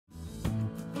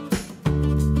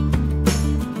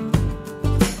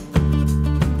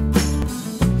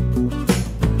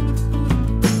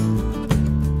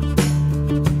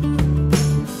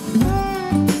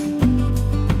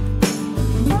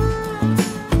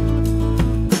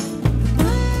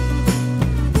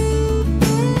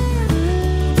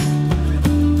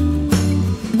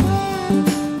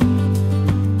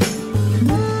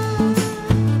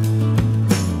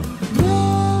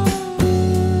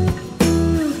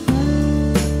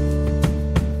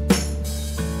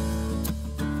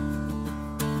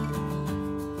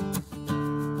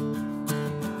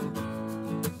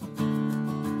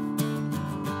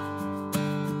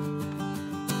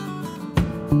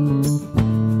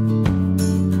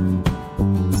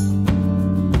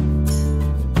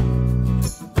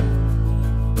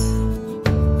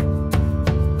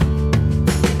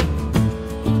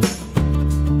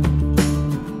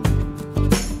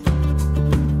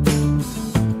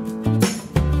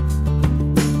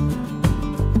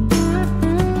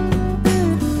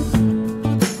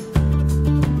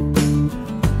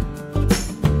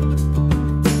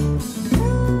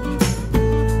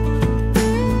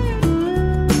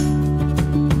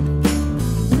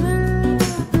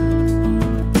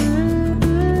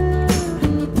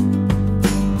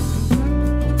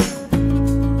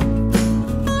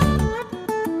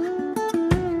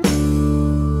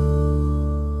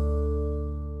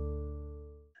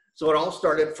So it all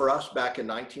started for us back in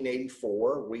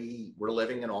 1984. We were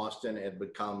living in Austin and had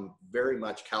become very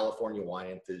much California wine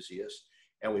enthusiasts.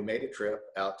 And we made a trip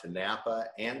out to Napa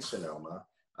and Sonoma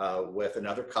with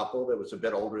another couple that was a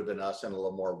bit older than us and a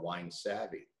little more wine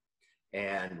savvy.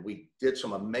 And we did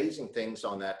some amazing things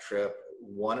on that trip,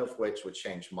 one of which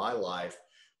changed my life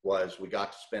was we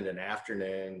got to spend an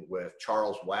afternoon with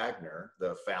Charles Wagner,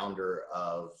 the founder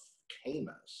of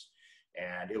Caymus.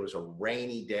 And it was a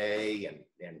rainy day and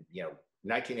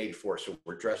 1984, so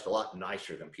we're dressed a lot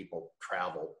nicer than people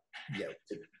travel,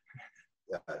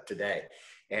 today.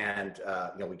 And,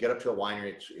 we get up to the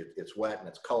winery, it's wet and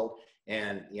it's cold.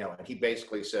 And, and he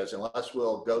basically says, unless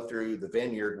we'll go through the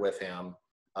vineyard with him,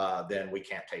 then we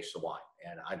can't taste the wine.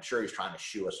 And I'm sure he's trying to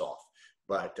shoo us off.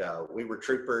 But we were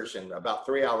troopers, and about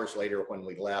 3 hours later when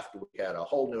we left, we had a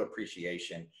whole new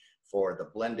appreciation for the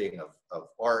blending of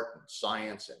art and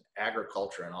science and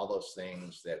agriculture and all those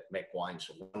things that make wine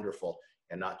so wonderful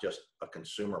and not just a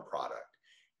consumer product.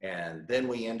 And then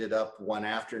we ended up one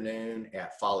afternoon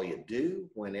at Folie à Deux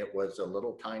when it was a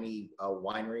little tiny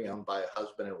winery owned by a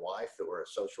husband and wife that were a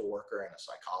social worker and a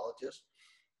psychologist.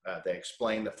 They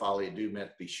explained that Folie à Deux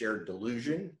meant the shared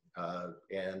delusion,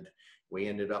 and we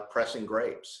ended up pressing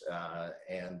grapes.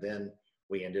 And then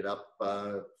we ended up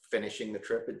finishing the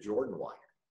trip at Jordan Winery.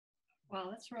 Wow,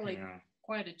 that's really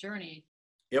quite a journey.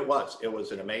 It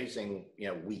was an amazing,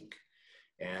 week.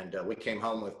 And we came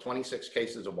home with 26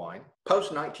 cases of wine.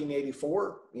 Post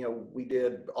 1984, we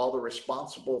did all the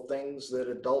responsible things that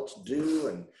adults do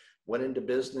and went into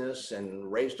business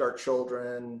and raised our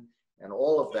children and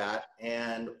all of that.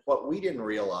 And what we didn't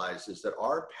realize is that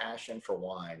our passion for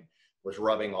wine was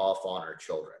rubbing off on our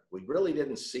children. We really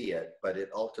didn't see it, but it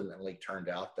ultimately turned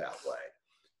out that way.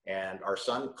 And our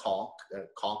son,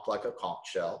 Conch like a conch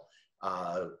shell,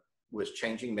 was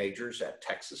changing majors at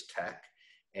Texas Tech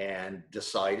and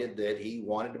decided that he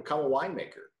wanted to become a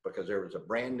winemaker because there was a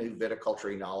brand new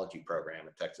viticulture enology program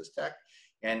at Texas Tech.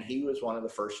 And he was one of the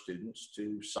first students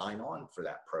to sign on for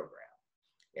that program.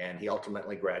 And he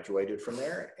ultimately graduated from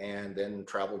there and then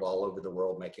traveled all over the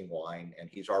world making wine. And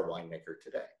he's our winemaker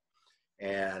today.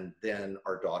 And then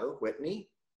our daughter, Whitney,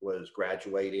 was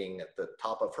graduating at the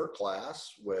top of her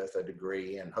class with a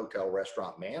degree in hotel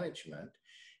restaurant management.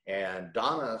 And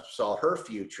Donna saw her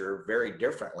future very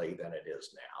differently than it is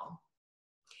now.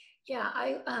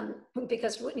 Yeah,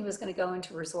 because Whitney was going to go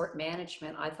into resort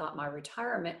management, I thought my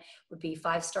retirement would be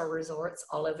 5-star resorts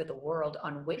all over the world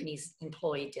on Whitney's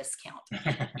employee discount.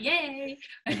 Yay!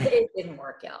 It didn't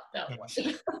work out that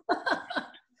way.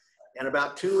 And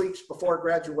about 2 weeks before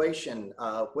graduation,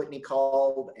 Whitney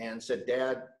called and said,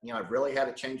 Dad, I've really had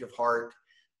a change of heart.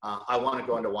 I want to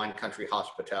go into wine country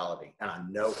hospitality, and I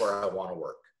know where I want to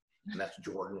work. And that's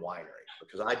Jordan Winery,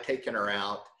 because I'd taken her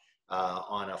out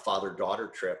on a father-daughter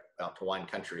trip out to wine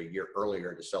country a year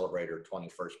earlier to celebrate her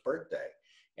 21st birthday.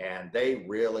 And they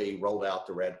really rolled out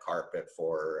the red carpet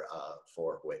for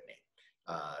Whitney.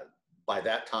 By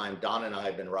that time, Donna and I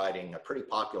had been writing a pretty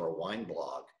popular wine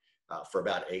blog for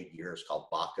about 8 years called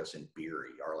Bacchus and Beery.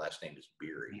 Our last name is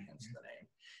Beery, hence the name.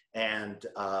 And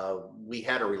we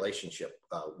had a relationship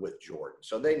with Jordan.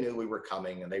 So they knew we were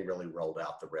coming, and they really rolled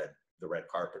out the red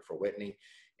carpet for Whitney.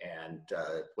 And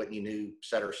Whitney knew,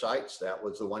 set her sights. That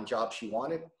was the one job she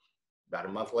wanted. About a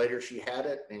month later, she had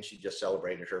it, and she just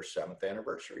celebrated her 7th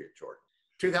anniversary at Jordan.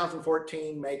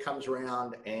 2014, May comes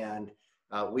around, and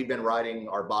we've been writing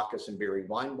our Bacchus and Beery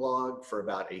wine blog for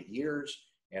about 8 years.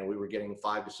 And we were getting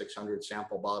 500 to 600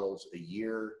 sample bottles a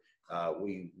year.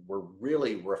 We were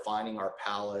really refining our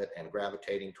palate and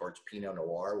gravitating towards Pinot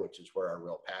Noir, which is where our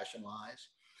real passion lies.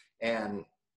 And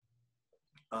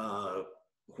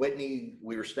Whitney,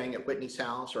 we were staying at Whitney's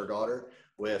house, our daughter,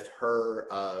 with her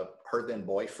then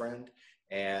boyfriend.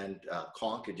 And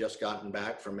Conch had just gotten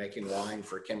back from making wine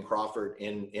for Kim Crawford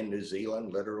in New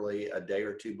Zealand, literally a day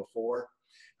or two before.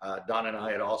 Donna and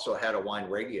I had also had a wine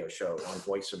radio show on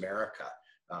Voice America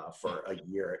for a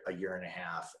year and a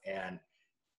half. And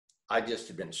I just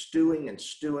had been stewing and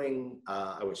stewing.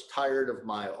 I was tired of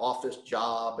my office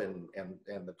job and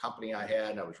the company I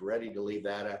had, and I was ready to leave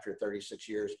that after 36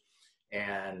 years.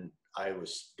 And I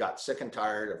got sick and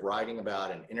tired of writing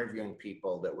about and interviewing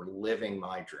people that were living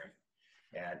my dream.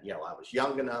 And, I was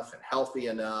young enough and healthy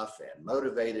enough and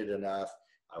motivated enough.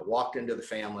 I walked into the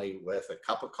family with a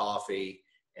cup of coffee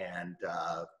and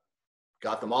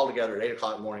got them all together at 8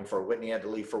 o'clock in the morning before Whitney had to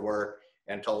leave for work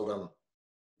and told them,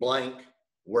 Blanc,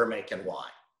 we're making wine.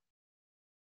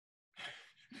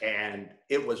 And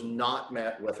it was not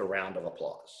met with a round of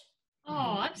applause.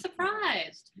 Oh, I'm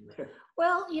surprised.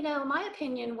 Well, my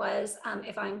opinion was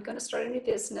if I'm going to start a new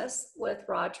business with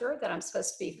Roger that I'm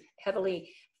supposed to be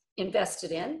heavily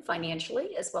invested in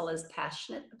financially as well as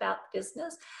passionate about the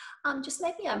business. Just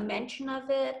maybe a mention of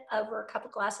it over a couple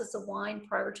glasses of wine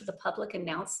prior to the public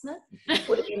announcement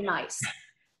would have been nice.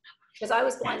 Because I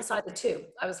was blindsided too.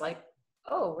 I was like,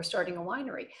 oh, we're starting a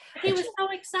winery. He was so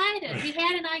excited. He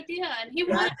had an idea and he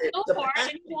wanted to go for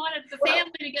it, and he wanted the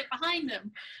family to get behind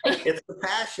him. It's the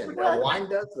passion. Wine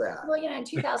does that. Well, in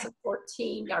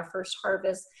 2014, our first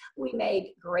harvest, we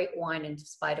made great wine in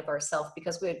spite of ourselves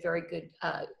because we had very good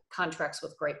contracts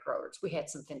with grape growers. We had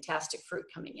some fantastic fruit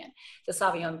coming in. The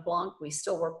Sauvignon Blanc, we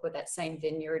still work with that same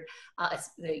vineyard.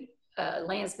 The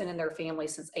land's been in their family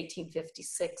since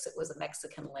 1856. It was a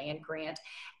Mexican land grant.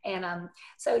 And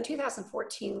so in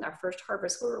 2014, our first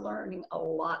harvest, we were learning a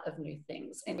lot of new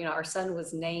things. And, our son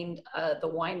was named the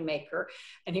winemaker,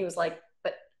 and he was like,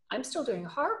 but I'm still doing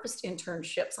harvest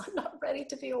internships. I'm not ready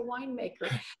to be a winemaker.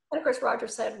 And of course, Roger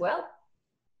said, well,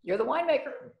 you're the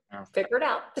winemaker. Figure it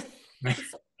out.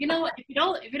 You know what?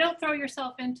 If you don't throw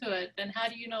yourself into it, then how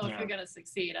do you know if you're going to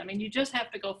succeed? I mean, you just have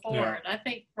to go forward. I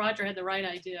think Roger had the right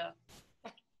idea.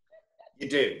 You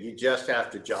do. You just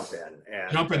have to jump in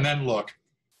and then look.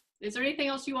 Is there anything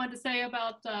else you wanted to say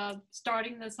about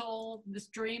starting this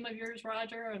dream of yours,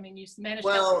 Roger? I mean, you managed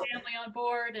to get the family on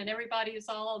board, and everybody is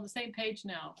all on the same page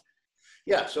now.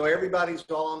 Yeah. So everybody's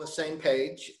all on the same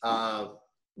page.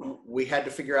 We had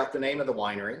to figure out the name of the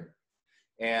winery.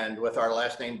 And with our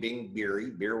last name being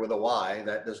Beery, beer with a Y,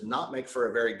 that does not make for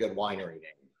a very good winery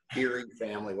name, Beery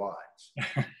Family Wines.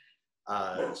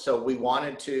 So we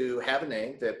wanted to have a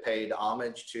name that paid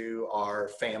homage to our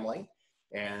family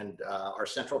and our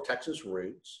Central Texas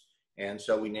roots. And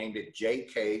so we named it J.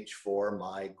 Cage for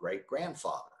my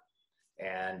great-grandfather.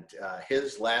 And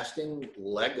his lasting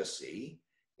legacy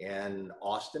in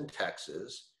Austin,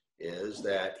 Texas is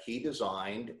that he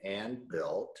designed and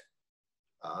built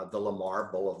the Lamar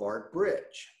Boulevard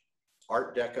Bridge,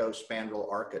 Art Deco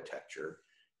spandrel architecture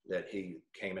that he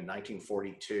came in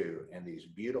 1942, and these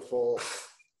beautiful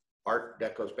Art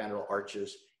Deco spandrel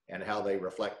arches and how they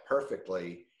reflect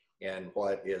perfectly in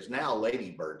what is now Lady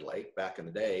Bird Lake. Back in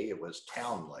the day, it was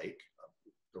Town Lake.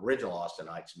 The original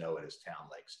Austinites know it as Town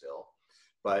Lake still,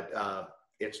 but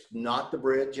it's not the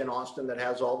bridge in Austin that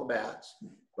has all the bats,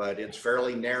 but it's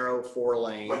fairly narrow, 4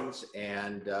 lanes,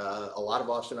 and a lot of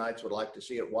Austinites would like to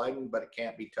see it widened, but it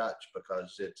can't be touched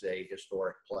because it's a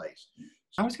historic place.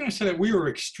 I was going to say that we were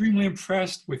extremely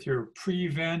impressed with your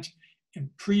pre-event and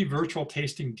pre-virtual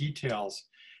tasting details,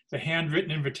 the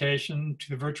handwritten invitation to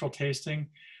the virtual tasting,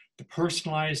 the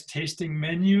personalized tasting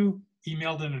menu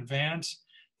emailed in advance,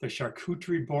 the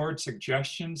charcuterie board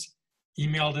suggestions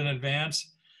emailed in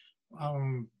advance.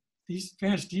 These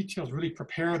advanced details really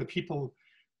prepare the people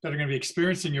that are going to be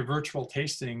experiencing your virtual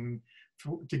tasting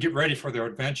to get ready for their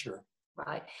adventure.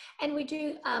 Right. And we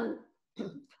do,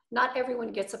 not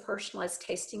everyone gets a personalized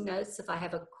tasting notes. If I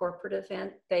have a corporate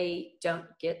event, they don't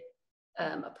get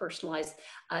a personalized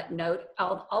note.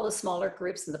 All the smaller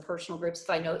groups and the personal groups, if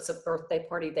I know it's a birthday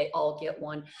party, they all get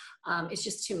one. It's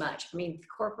just too much. I mean,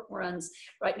 corporate runs,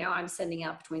 right now I'm sending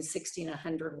out between 60 and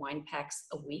 100 wine packs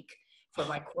a week for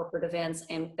my corporate events.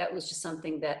 And that was just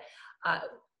something that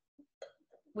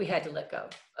we had to let go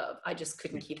of. I just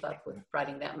couldn't keep up with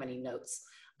writing that many notes.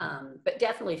 But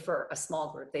definitely for a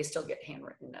small group, they still get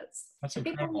handwritten notes. That's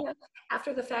incredible. People,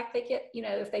 after the fact, they get,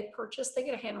 if they purchase, they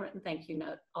get a handwritten thank you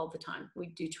note all the time. We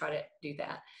do try to do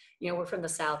that. We're from the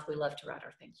South. We love to write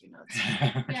our thank you notes.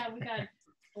 Yeah, we got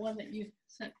one that you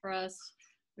sent for us,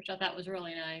 which I thought was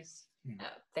really nice. Oh,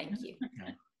 thank you.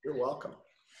 You're welcome.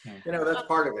 That's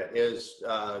part of it is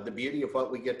the beauty of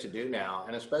what we get to do now,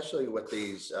 and especially with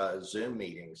these Zoom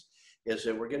meetings, is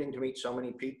that we're getting to meet so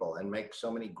many people and make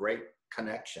so many great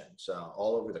connections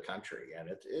all over the country, and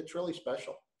it's really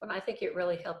special. And I think it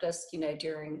really helped us,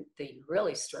 during the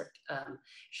really strict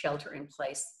shelter in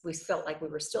place. We felt like we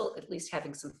were still at least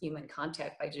having some human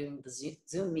contact by doing the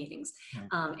Zoom meetings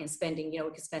and spending, we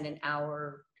could spend an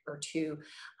hour or two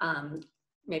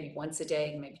maybe once a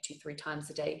day, maybe 2-3 times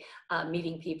a day,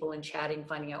 meeting people and chatting,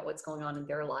 finding out what's going on in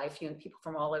their life, people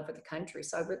from all over the country.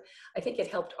 So I think it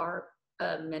helped our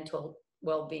mental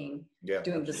well-being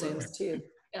doing the Zooms too.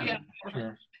 Yeah.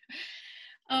 Sure.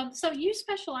 So you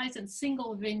specialize in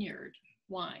single vineyard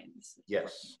wines.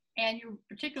 Yes. And you're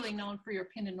particularly known for your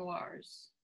Pinot Noirs.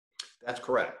 That's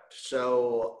correct.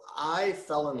 So I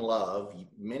fell in love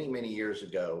many, many years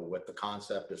ago with the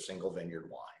concept of single vineyard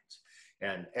wines.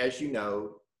 And as you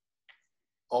know,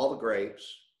 all the grapes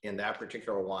in that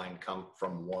particular wine come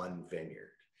from one vineyard.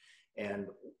 And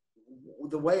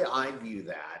the way I view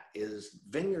that is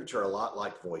vineyards are a lot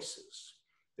like voices.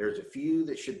 There's a few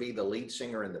that should be the lead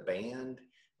singer in the band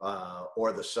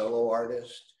or the solo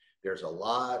artist, There's a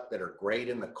lot that are great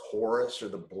in the chorus or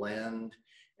the blend.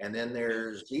 And then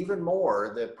there's even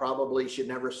more that probably should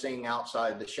never sing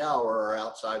outside the shower or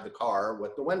outside the car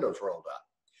with the windows rolled up.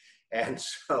 And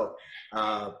so,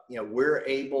 we're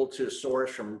able to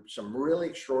source from some really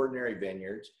extraordinary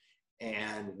vineyards,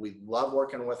 and we love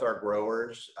working with our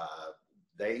growers.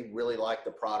 They really like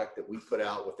the product that we put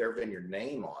out with their vineyard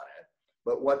name on it.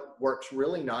 But what works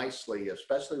really nicely,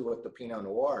 especially with the Pinot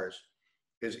Noirs,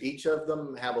 is each of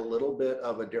them have a little bit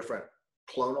of a different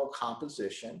clonal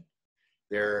composition.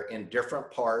 They're in different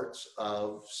parts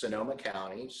of Sonoma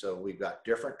County, so we've got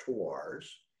different terroirs,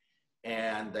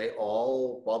 and they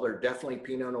all, while they're definitely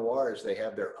Pinot Noirs, they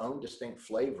have their own distinct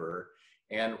flavor.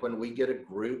 And when we get a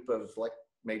group of like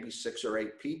maybe 6 or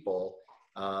 8 people,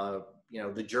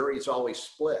 the jury's always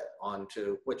split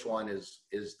onto which one is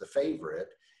the favorite.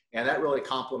 And that really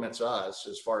compliments us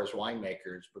as far as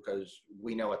winemakers, because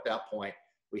we know at that point,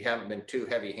 we haven't been too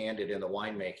heavy-handed in the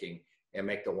winemaking and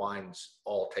make the wines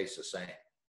all taste the same.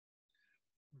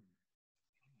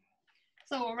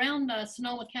 So around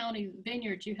Sonoma County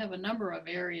vineyards, you have a number of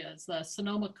areas: the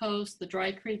Sonoma Coast, the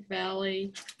Dry Creek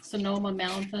Valley, Sonoma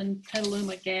Mountain,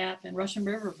 Petaluma Gap, and Russian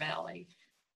River Valley.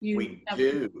 We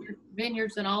do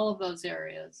vineyards in all of those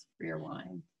areas for your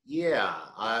wine. Yeah,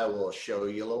 I will show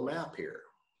you a little map here.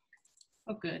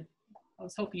 Oh, good. I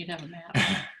was hoping you'd have a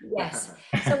map. Yes.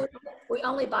 So we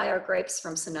only buy our grapes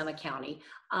from Sonoma County.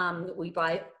 We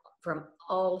buy from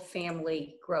all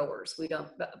family growers. We don't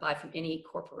buy from any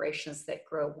corporations that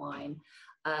grow wine.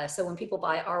 So when people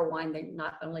buy our wine, they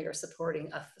not only are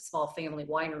supporting a small family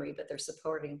winery, but they're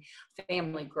supporting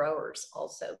family growers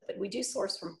also. But we do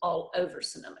source from all over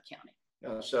Sonoma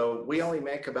County. So we only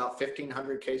make about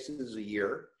 1,500 cases a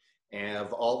year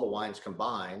of all the wines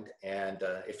combined. And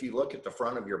if you look at the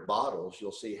front of your bottles,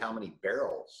 you'll see how many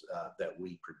barrels that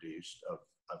we produced of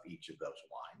each of those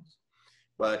wines.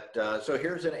 But so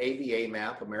here's an AVA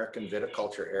map, American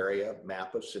Viticulture Area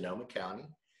map of Sonoma County.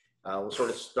 We'll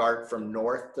sort of start from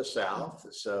north to south.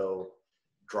 So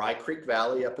Dry Creek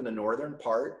Valley up in the northern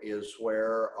part is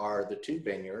where are the 2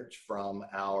 vineyards from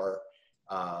our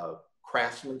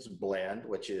Craftsman's blend,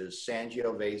 which is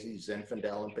Sangiovese,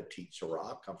 Zinfandel, and Petit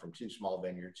Syrah, come from 2 small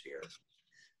vineyards here.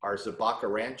 Our Tzabaco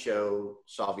Rancho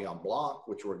Sauvignon Blanc,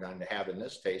 which we're going to have in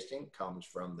this tasting, comes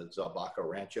from the Tzabaco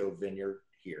Rancho vineyard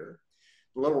here.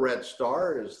 The Little Red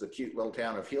Star is the cute little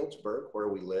town of Healdsburg, where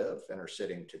we live and are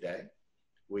sitting today.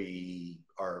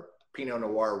 Our Pinot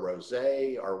Noir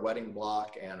Rosé, our Wedding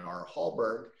Block, and our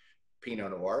Hallberg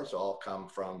Pinot Noirs all come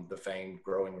from the famed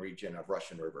growing region of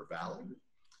Russian River Valley.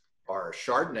 Our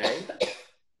Chardonnay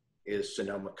is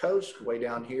Sonoma Coast, way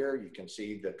down here. You can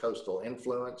see the coastal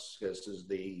influence. This is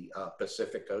the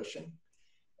Pacific Ocean.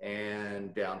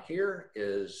 And down here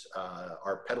is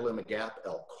our Petaluma Gap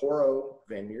El Coro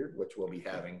vineyard, which we'll be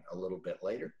having a little bit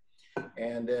later.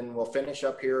 And then we'll finish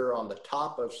up here on the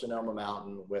top of Sonoma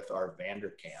Mountain with our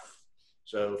Vanderkamp.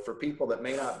 So for people that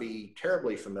may not be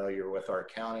terribly familiar with our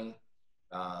county,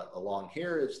 along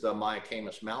here is the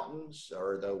Miacamas Mountains,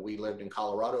 although we lived in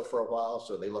Colorado for a while,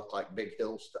 so they look like big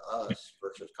hills to us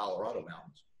versus Colorado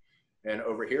mountains. And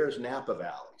over here is Napa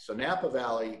Valley. So Napa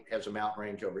Valley has a mountain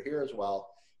range over here as well.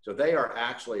 So they are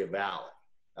actually a valley.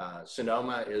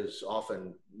 Sonoma is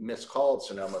often miscalled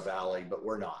Sonoma Valley, but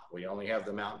we're not. We only have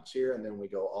the mountains here, and then we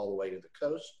go all the way to the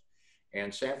coast.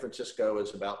 And San Francisco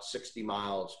is about 60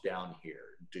 miles down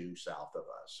here, due south of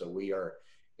us. So we are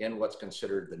in what's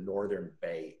considered the Northern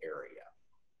Bay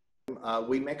area.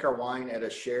 We make our wine at a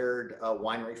shared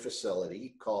winery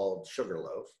facility called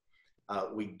Sugarloaf.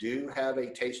 We do have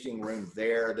a tasting room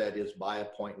there that is by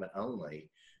appointment only,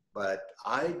 but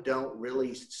I don't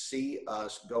really see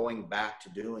us going back to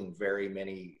doing very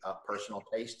many personal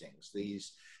tastings.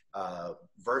 These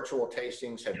virtual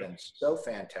tastings have been so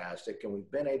fantastic, and we've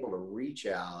been able to reach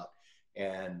out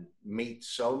and meet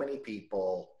so many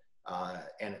people,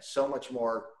 and it's so much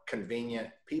more convenient.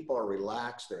 People are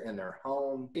relaxed, they're in their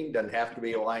home. It doesn't have to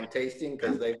be a wine tasting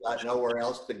because they've got nowhere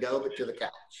else to go but to the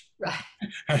couch.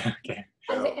 Right. Okay.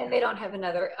 And they don't have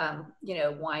another,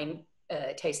 wine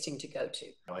tasting to go to.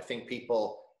 I think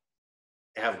people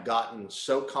have gotten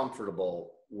so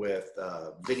comfortable with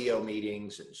video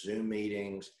meetings and Zoom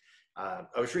meetings. I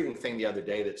was reading a thing the other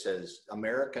day that says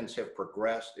Americans have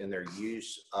progressed in their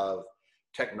use of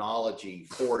technology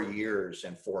 4 years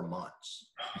and 4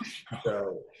 months.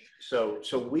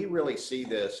 So we really see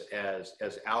this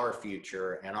as our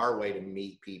future and our way to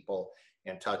meet people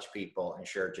and touch people and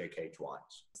share JKH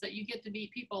wines. So you get to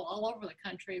meet people all over the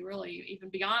country, really, even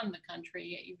beyond the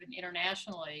country, even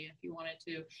internationally, if you wanted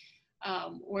to.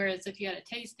 Whereas if you had a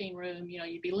tasting room,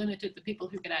 you'd be limited to people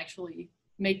who could actually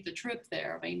make the trip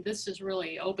there. I mean, this just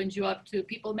really opens you up to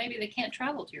people maybe they can't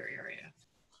travel to your area.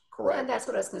 Correct. And that's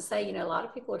what I was going to say. You know, a lot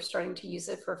of people are starting to use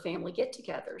it for family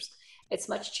get-togethers. It's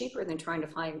much cheaper than trying to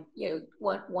find, you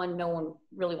know, one, no one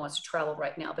really wants to travel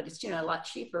right now, but it's, you know, a lot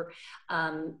cheaper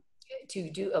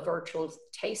to do a virtual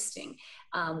tasting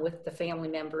with the family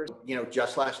members. You know,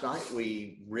 just last night,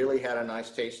 we really had a nice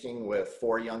tasting with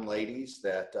 4 young ladies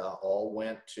that all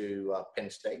went to Penn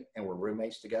State and were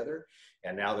roommates together.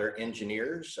 And now they're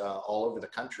engineers all over the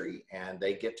country, and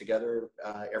they get together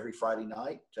every Friday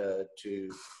night to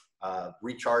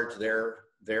recharge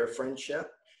their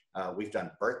friendship. We've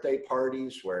done birthday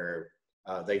parties where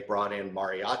they brought in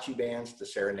mariachi bands to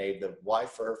serenade the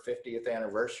wife for her 50th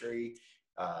anniversary,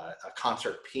 a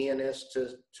concert pianist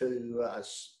to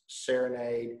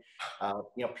serenade.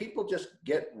 You know, people just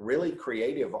get really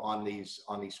creative on these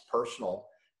personal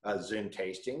Zoom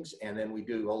tastings, and then we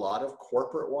do a lot of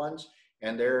corporate ones.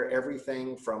 And they're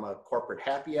everything from a corporate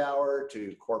happy hour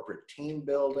to corporate team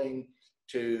building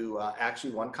to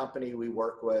actually one company we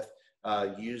work with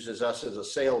uses us as a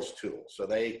sales tool. So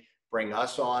they bring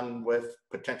us on with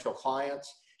potential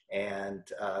clients, and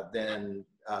then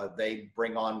they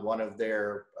bring on one of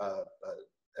their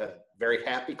very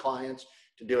happy clients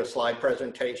to do a slide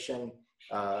presentation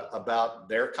about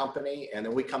their company. And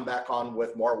then we come back on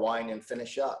with more wine and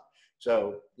finish up.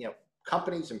 So, you know,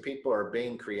 companies and people are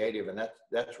being creative, and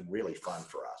that's really fun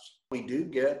for us. We do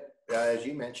get, as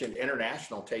you mentioned,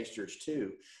 international tasters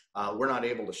too. We're not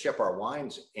able to ship our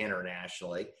wines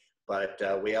internationally, but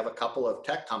we have a couple of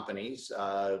tech companies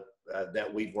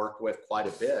that we've worked with quite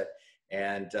a bit,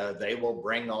 and they will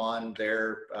bring on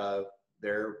their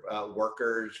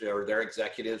workers or their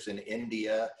executives in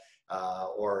India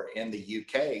or in the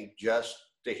UK just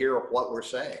to hear what we're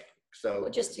saying. So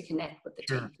just to connect with the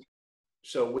team.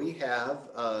 So we have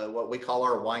what we call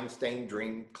our Wine Stain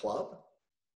Dream Club.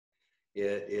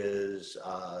 It is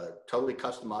totally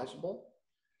customizable.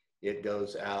 It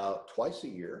goes out twice a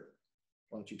year.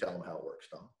 Why don't you tell them how it works,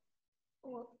 Tom?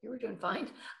 Well, you were doing fine.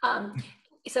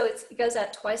 So it goes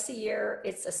out twice a year.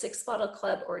 It's a 6-bottle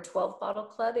club or a 12-bottle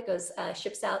club. It goes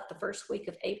ships out the first week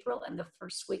of April and the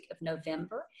first week of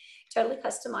November. Totally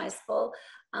customizable,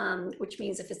 which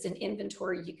means if it's in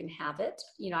inventory, you can have it.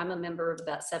 You know, I'm a member of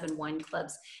about 7 wine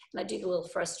clubs, and I do get a little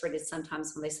frustrated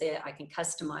sometimes when they say I can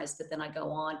customize, but then I go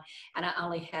on and I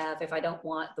only have, if I don't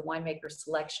want the winemaker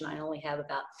selection, I only have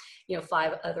about, you know,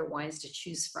 5 other wines to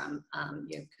choose from,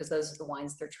 you know, because those are the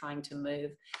wines they're trying to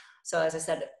move. So as I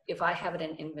said, if I have it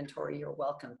in inventory, you're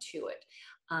welcome to it.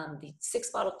 The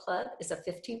 6-bottle club is a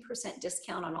 15%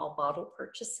 discount on all bottle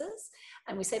purchases.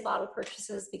 And we say bottle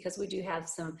purchases because we do have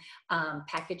some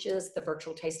packages. The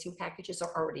virtual tasting packages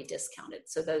are already discounted,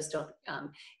 so those don't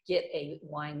get a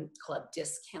wine club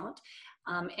discount.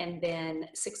 And then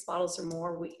 6 bottles or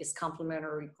more is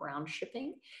complimentary ground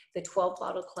shipping. The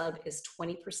 12-bottle club is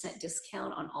 20%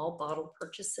 discount on all bottle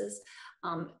purchases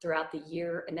throughout the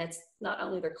year. And that's not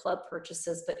only their club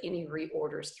purchases, but any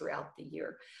reorders throughout the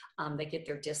year. They get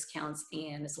their discounts,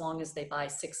 and as long as they buy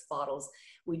 6 bottles,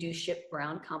 we do ship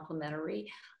ground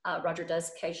complimentary. Roger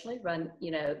does occasionally run,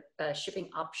 you know, shipping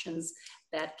options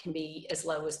that can be as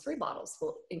low as 3 bottles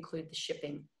will include the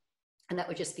shipping. And that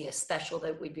would just be a special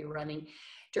that we'd be running.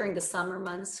 During the summer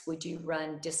months, we do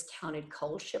run discounted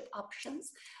cold ship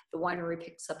options. The winery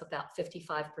picks up about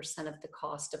 55% of the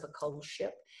cost of a cold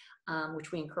ship,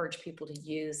 which we encourage people to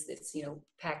use. It's, you know,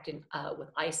 packed in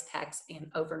with ice packs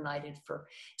and overnighted for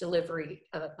delivery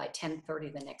by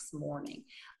 10:30 the next morning.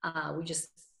 We just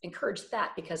encourage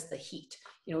that because of the heat.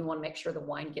 You know, we want to make sure the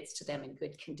wine gets to them in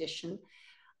good condition.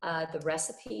 The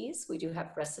recipes, we do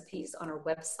have recipes on our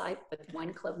website, but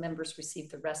wine club members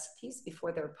receive the recipes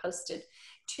before they're posted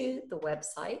to the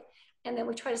website. And then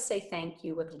we try to say thank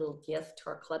you with a little gift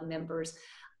to our club members.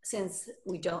 Since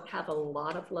we don't have a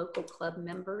lot of local club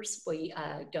members, we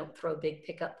don't throw big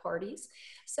pickup parties.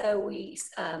 So we,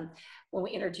 when we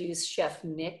introduced Chef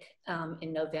Nick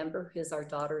in November, who's our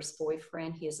daughter's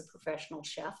boyfriend, he is a professional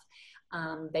chef.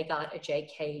 They got a J.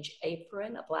 Cage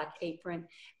apron, a black apron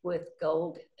with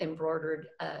gold embroidered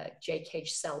J.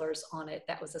 Cage Cellars on it.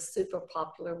 That was a super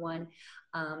popular one.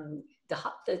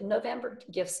 The November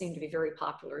gifts seem to be very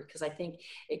popular because I think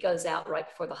it goes out right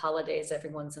before the holidays.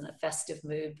 Everyone's in a festive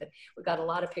mood, but we've got a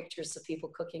lot of pictures of people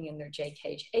cooking in their J.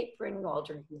 Cage apron while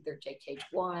drinking their J. Cage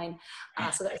wine.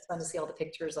 So that was fun to see all the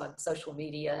pictures on social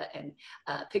media and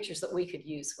pictures that we could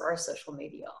use for our social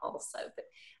media also. But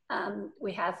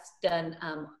we have done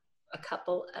a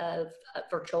couple of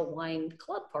virtual wine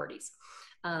club parties.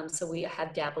 So we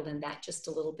have dabbled in that just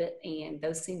a little bit, and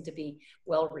those seem to be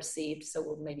well received. So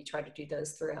we'll maybe try to do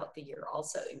those throughout the year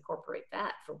also, incorporate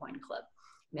that for wine club.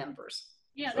 members.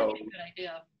 Yeah, that'd be a good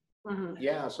idea. Mhm.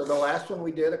 Yeah, so the last one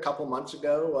we did a couple months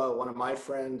ago, one of my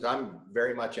friends, I'm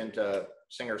very much into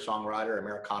singer-songwriter,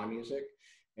 Americana music,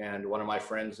 and one of my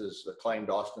friends is acclaimed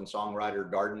Austin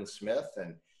songwriter Darden Smith,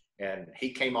 and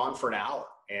he came on for an hour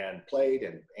and played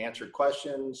and answered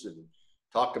questions and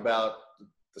talked about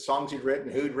the songs he'd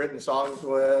written, who'd written songs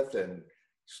with, and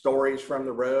stories from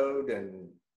the road. And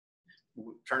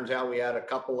turns out we had a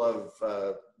couple of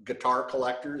guitar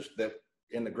collectors that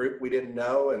in the group we didn't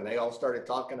know, and they all started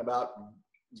talking about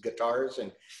guitars,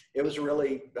 and it was a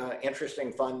really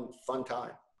interesting, fun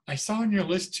time. I saw on your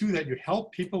list too that you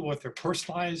help people with their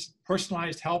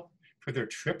personalized help for their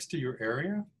trips to your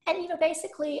area. And,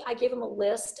 basically I give them a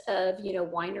list of,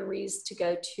 wineries to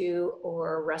go to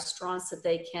or restaurants that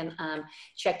they can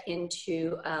check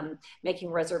into,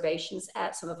 making reservations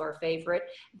at, some of our favorite.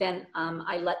 Then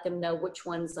I let them know which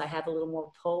ones I have a little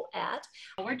more pull at.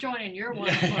 We're joining your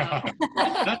wine club.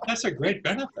 That's a great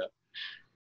benefit.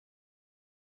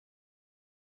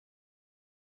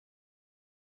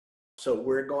 So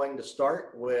we're going to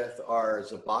start with our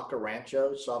Tzabaco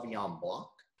Rancho Sauvignon Blanc.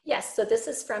 Yes, so this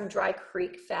is from Dry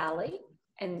Creek Valley,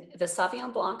 and the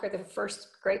Sauvignon Blanc are the first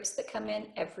grapes that come in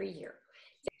every year.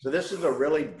 So this is a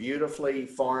really beautifully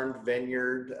farmed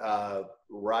vineyard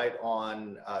right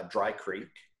on Dry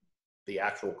Creek, the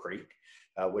actual creek,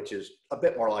 which is a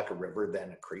bit more like a river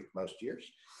than a creek most years.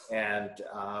 And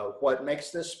what makes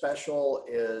this special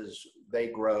is they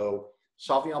grow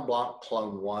Sauvignon Blanc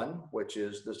Clone 1, which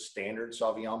is the standard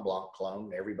Sauvignon Blanc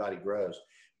clone everybody grows.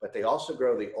 But they also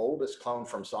grow the oldest clone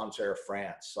from Sancerre,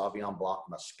 France, Sauvignon Blanc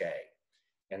Musqué.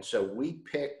 And so we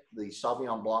picked the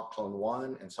Sauvignon Blanc Clone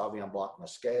 1 and Sauvignon Blanc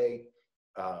Musqué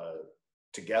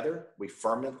together. We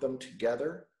ferment them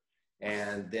together,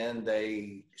 and then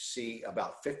they see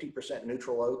about 50%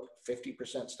 neutral oak,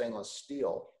 50% stainless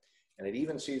steel, and it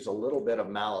even sees a little bit of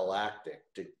malolactic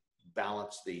to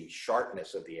balance the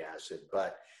sharpness of the acid.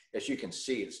 But as you can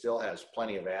see, it still has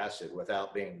plenty of acid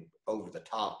without being over the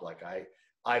top like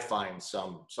I find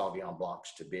some Sauvignon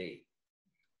Blancs to be.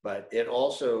 But it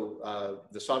also,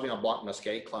 the Sauvignon Blanc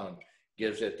Musqué clone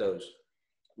gives it those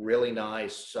really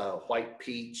nice white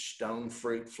peach, stone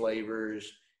fruit flavors,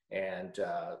 and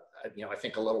I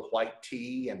think a little white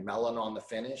tea and melon on the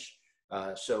finish.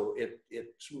 So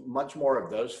it's much more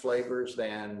of those flavors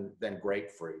than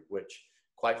grapefruit, which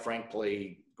quite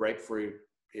frankly, grapefruit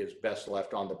is best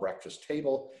left on the breakfast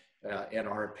table, in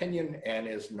our opinion, and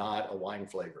is not a wine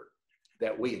flavor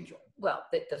that we enjoy. Well,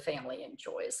 that the family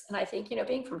enjoys. And I think,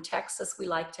 being from Texas, we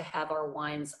like to have our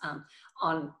wines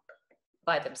on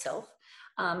by themselves.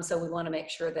 So we want to make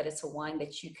sure that it's a wine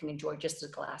that you can enjoy just a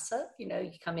glass of. You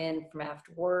come in from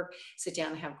after work, sit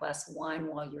down and have a glass of wine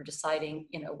while you're deciding,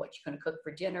 what you're going to cook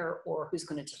for dinner or who's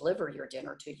going to deliver your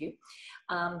dinner to you.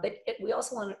 But we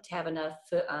also want it to have enough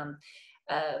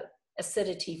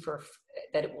acidity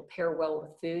that it will pair well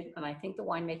with food. And I think the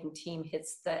winemaking team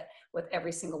hits that with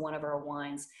every single one of our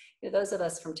wines. Those of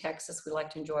us from Texas, we like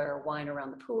to enjoy our wine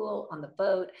around the pool, on the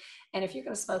boat. And if you're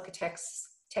going to smoke a Texas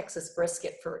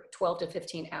brisket for 12 to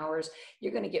 15 hours,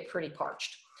 you're going to get pretty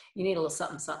parched. You need a little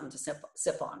something to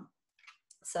sip on.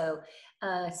 So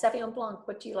Sauvignon Blanc,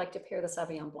 what do you like to pair the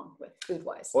Sauvignon Blanc with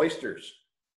food-wise? Oysters.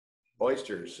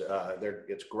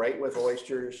 It's great with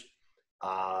oysters.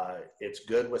 It's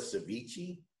good with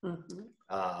ceviche. Mm-hmm.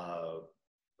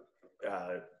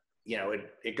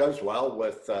 It goes well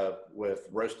with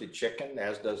roasted chicken,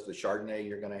 as does the Chardonnay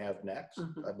you're going to have next,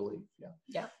 Mm-hmm. I believe.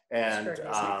 Yeah. And it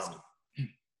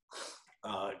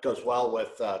goes well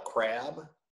with crab.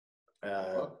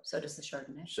 So does the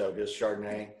Chardonnay. So does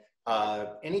Chardonnay.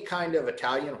 Any kind of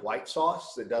Italian white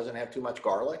sauce that doesn't have too much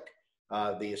garlic,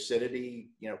 the acidity,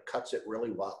 cuts it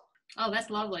really well. Oh, that's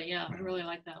lovely. Yeah, I really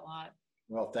like that a lot.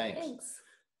 Well, thanks. Thanks.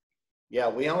 Yeah,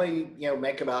 we only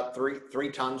make about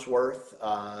three tons worth.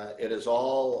 It is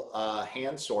all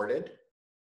hand sorted.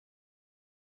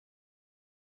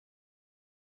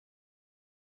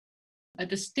 A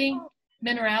distinct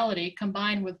minerality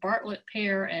combined with Bartlett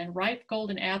pear and ripe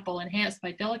golden apple, enhanced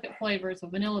by delicate flavors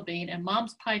of vanilla bean and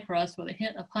mom's pie crust with a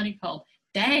hint of honeycomb.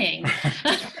 Dang.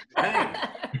 Dang.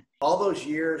 All those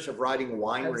years of writing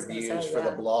wine reviews for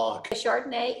the blog. The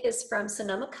Chardonnay is from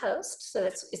Sonoma Coast, so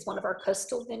it's one of our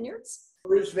coastal vineyards.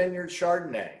 Cruz Vineyard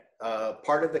Chardonnay,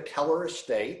 part of the Keller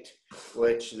estate,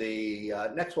 which the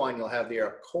next wine you'll have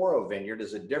there, Coro Vineyard,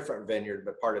 is a different vineyard,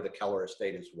 but part of the Keller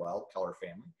estate as well, Keller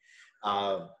family.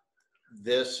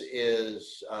 This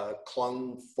is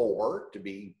clone 4, to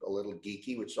be a little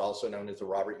geeky, which is also known as the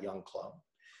Robert Young clone.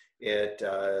 It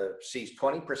sees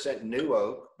 20% new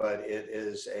oak, but it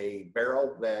is a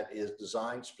barrel that is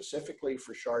designed specifically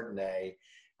for Chardonnay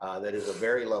that is a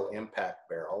very low impact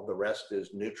barrel. The rest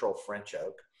is neutral French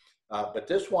oak. But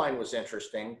this wine was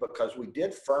interesting because we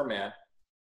did ferment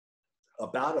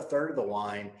about a third of the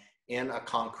wine in a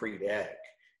concrete egg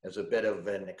as a bit of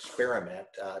an experiment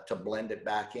to blend it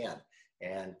back in.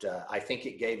 And I think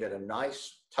it gave it a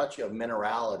nice touch of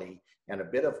minerality and a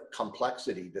bit of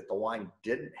complexity that the wine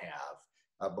didn't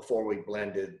have before we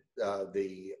blended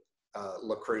the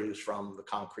La Cruz from the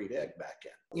concrete egg back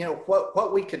in. You know,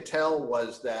 what we could tell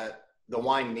was that the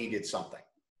wine needed something.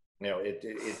 You know,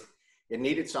 it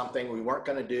needed something. We weren't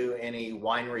going to do any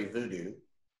winery voodoo,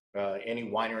 any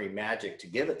winery magic to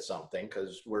give it something,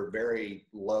 because we're very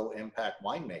low impact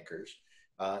winemakers.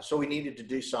 So we needed to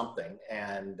do something,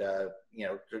 and you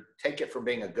know, to take it from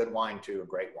being a good wine to a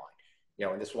great wine. You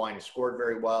know, and this wine scored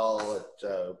very well.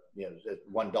 It you know, it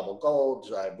won double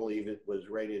golds. I believe it was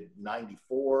rated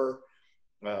 94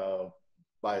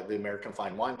 by the American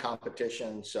Fine Wine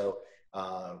Competition. So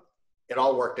it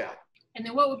all worked out. And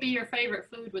then what would be your favorite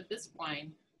food with this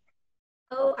wine?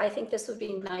 Oh, I think this would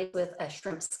be nice with a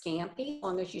shrimp scampi, as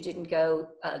long as you didn't go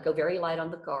very light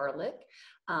on the garlic.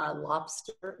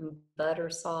 Lobster and butter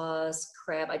sauce,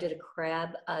 crab. I did a crab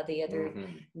the other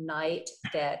night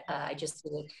that I just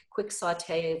did a quick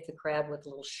saute of the crab with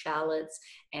little shallots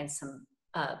and some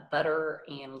butter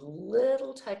and a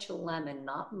little touch of lemon,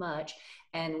 not much.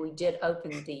 And we did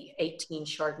open the 18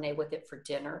 Chardonnay with it for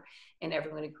dinner, and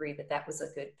everyone agreed that that was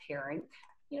a good pairing.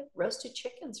 You know, roasted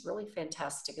chicken's really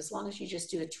fantastic, as long as you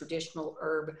just do a traditional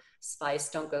herb spice.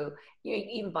 Don't go, you know,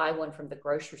 even buy one from the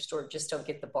grocery store, just don't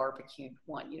get the barbecued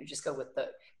one. You know, just go with the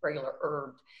regular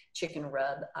herb chicken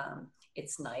rub.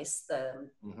 It's nice.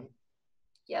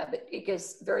 Yeah, but it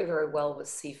goes very, very well with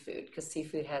seafood, because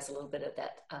seafood has a little bit of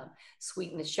that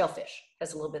sweetness. Shellfish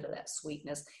has a little bit of that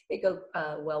sweetness. They go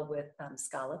well with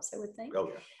scallops, I would think. Oh,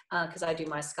 yeah. Because I do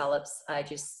my scallops, I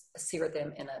just sear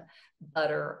them in a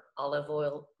butter olive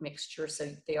oil mixture, so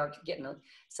they are getting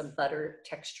some butter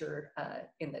texture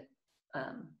in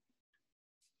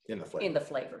the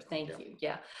flavor. Thank you.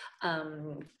 Yeah.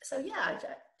 So yeah,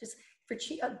 just for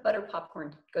butter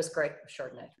popcorn goes great with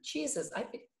Chardonnay. Cheeses, I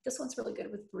think this one's really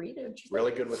good with brie. Don't you think?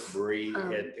 Really good with brie.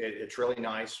 It's really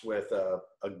nice with a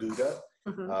Gouda,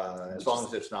 as long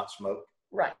as it's not smoked.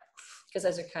 Right, because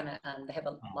those are kind of, they have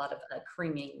a lot of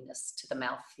creaminess to the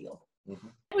mouthfeel.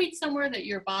 I read somewhere that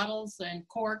your bottles and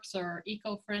corks are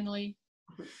eco-friendly.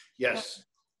 Yes.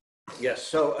 Yes.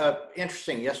 So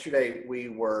interesting. Yesterday we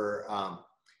were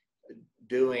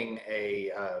doing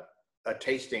a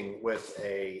tasting with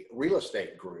a real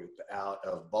estate group out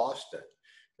of Boston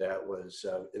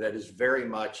that is very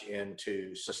much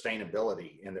into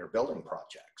sustainability in their building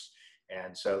projects,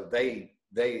 and so they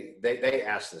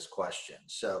asked this question.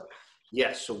 So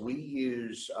yes, so we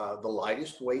use the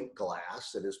lightest weight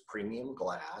glass that is premium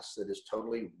glass that is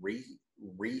totally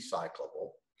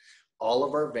recyclable. All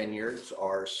of our vineyards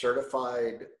are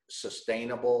certified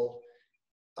sustainable.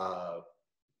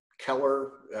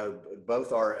 Keller,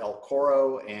 both our El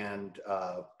Coro and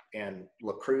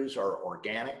La Cruz are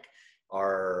organic.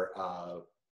 Our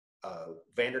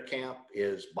Vanderkamp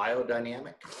is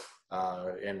biodynamic.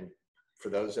 And for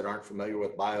those that aren't familiar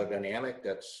with biodynamic,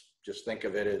 just think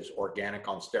of it as organic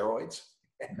on steroids.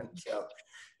 And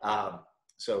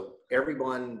so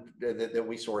everyone that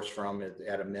we source from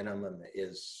at a minimum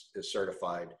is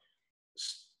certified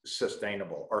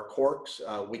sustainable. Our corks,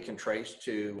 we can trace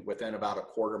to within about a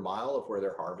quarter mile of where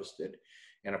they're harvested.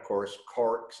 And of course,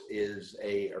 cork is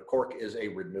a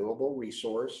renewable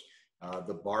resource.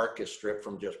 The bark is stripped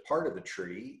from just part of the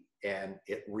tree and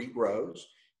it regrows.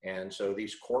 And so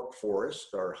these cork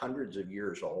forests are hundreds of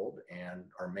years old and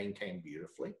are maintained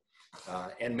beautifully.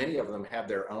 And many of them have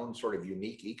their own sort of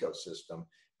unique ecosystem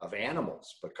of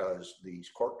animals, because these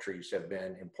cork trees have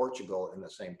been in Portugal in the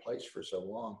same place for so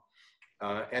long.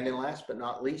 And then last but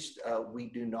not least, we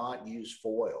do not use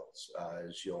foils.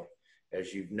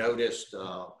 As you've noticed,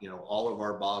 you know, all of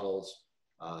our bottles,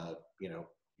 you know,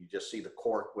 you just see the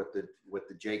cork with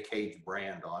the J. Cage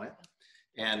brand on it.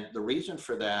 And the reason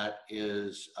for that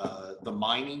is the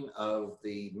mining of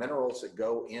the minerals that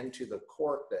go into the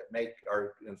cork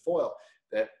are in foil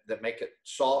that make it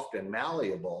soft and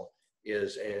malleable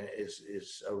is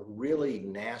a really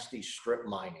nasty strip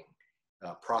mining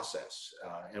process.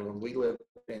 And when we lived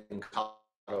in Colorado,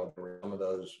 there were some of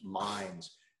those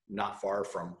mines not far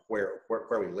from where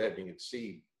we lived. You could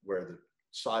see where the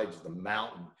sides of the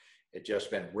mountain had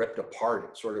just been ripped apart.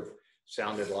 It sort of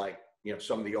sounded like, you know,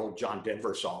 some of the old John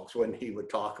Denver songs when he would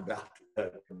talk about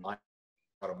the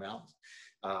mountains.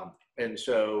 And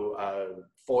so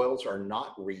foils are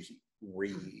not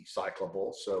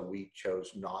recyclable, so we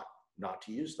chose not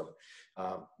to use them.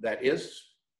 That is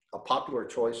a popular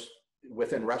choice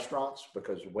within restaurants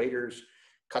because waiters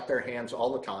cut their hands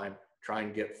all the time trying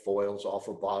to get foils off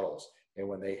of bottles. And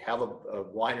when they have a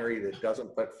winery that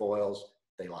doesn't put foils,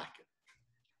 they like it.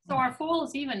 So are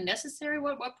foils even necessary?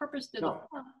 What purpose do No.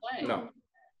 they play?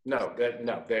 No,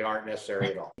 they aren't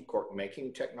necessary at all. Cork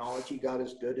making technology got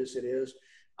as good as it is.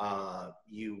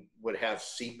 You would have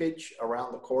seepage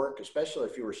around the cork, especially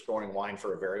if you were storing wine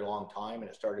for a very long time and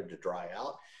it started to dry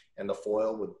out, and the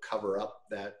foil would cover up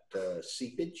that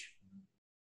seepage.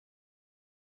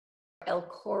 El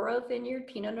Coro Vineyard,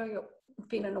 Pinot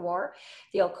Noir.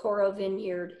 The El Coro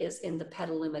Vineyard is in the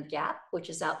Petaluma Gap, which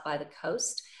is out by the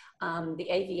coast. The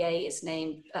AVA is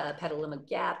named Petaluma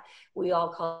Gap. We all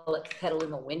call it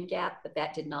Petaluma Wind Gap, but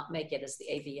that did not make it as the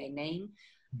AVA name.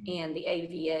 And the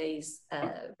AVA's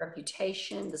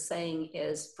reputation, the saying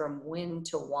is from wind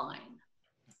to wine.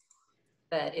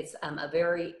 But it's a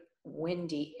very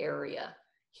windy area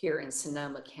here in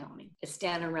Sonoma County. It's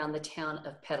down around the town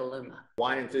of Petaluma.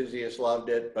 Wine enthusiasts loved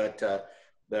it, but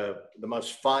the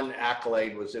most fun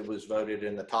accolade was it was voted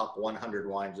in the top 100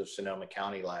 wines of Sonoma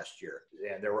County last year.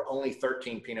 And there were only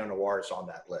 13 Pinot Noirs on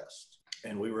that list.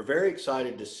 And we were very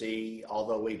excited to see,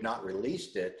 although we've not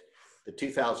released it, the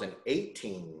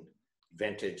 2018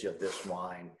 vintage of this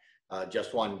wine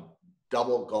just won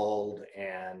double gold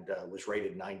and was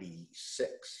rated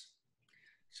 96.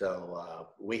 So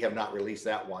we have not released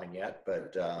that wine yet,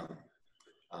 but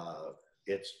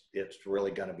it's really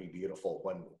going to be beautiful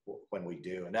when we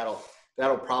do, and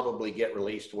that'll probably get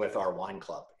released with our wine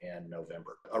club in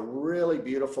November. A really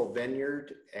beautiful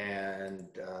vineyard, and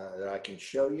that I can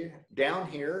show you. Down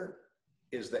here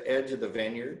is the edge of the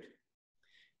vineyard,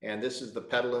 and this is the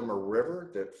Petaluma River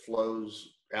that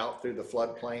flows out through the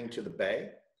floodplain to the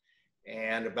bay.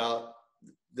 And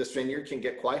this vineyard can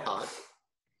get quite hot.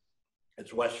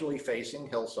 It's westerly facing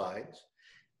hillsides,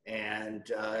 and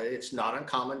it's not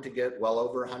uncommon to get well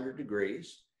over 100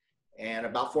 degrees. And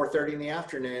about 4:30 in the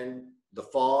afternoon, the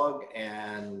fog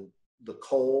and the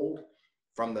cold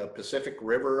from the Pacific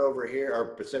River over here,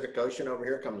 or Pacific Ocean over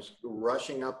here, comes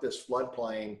rushing up this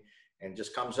floodplain and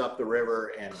just comes up the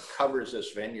river and covers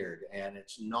this vineyard. And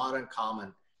it's not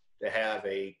uncommon to have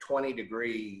a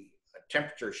 20-degree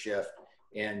temperature shift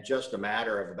in just a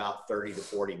matter of about 30 to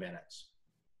 40 minutes.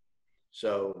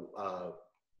 So,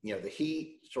 the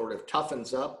heat sort of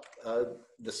toughens up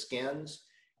the skins,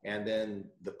 and then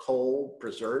the cold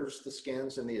preserves the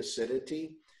skins and the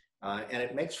acidity. And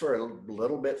it makes for a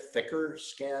little bit thicker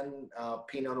skin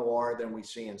Pinot Noir than we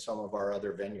see in some of our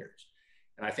other vineyards.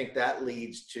 And I think that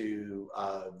leads to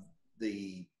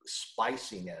the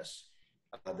spiciness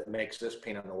that makes this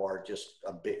Pinot Noir just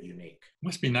a bit unique. It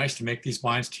must be nice to make these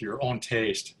wines to your own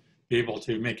taste, be able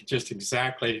to make it just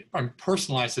exactly,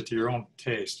 personalize it to your own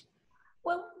taste.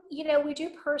 Well, we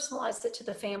do personalize it to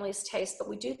the family's taste, but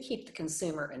we do keep the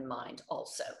consumer in mind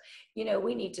also.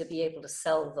 We need to be able to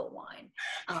sell the wine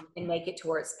and make it to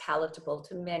where it's palatable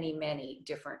to many, many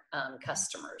different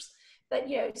customers. But,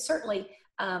 it certainly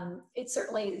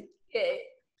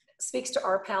speaks to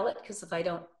our palate, because if I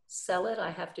don't sell it, I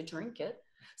have to drink it.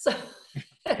 So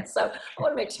I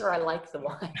want to make sure I like the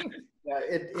wine. Yeah,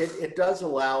 it does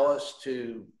allow us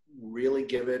to really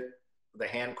give it the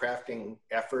handcrafting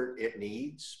effort it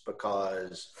needs,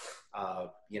 because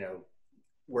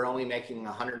we're only making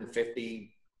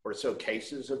 150 or so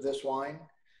cases of this wine.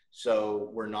 So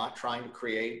we're not trying to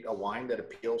create a wine that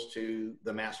appeals to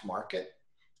the mass market,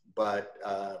 but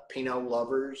Pinot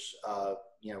lovers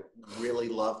really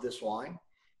love this wine,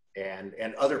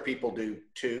 and other people do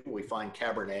too. We find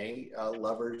Cabernet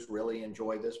lovers really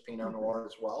enjoy this Pinot Noir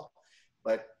as well.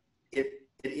 But it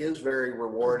is very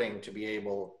rewarding to be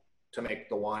able to make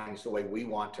the wines the way we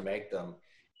want to make them.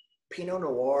 Pinot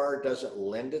Noir doesn't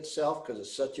lend itself, because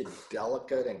it's such a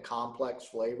delicate and complex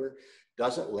flavor,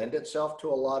 doesn't lend itself to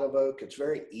a lot of oak. It's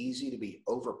very easy to be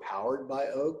overpowered by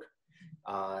oak.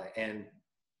 And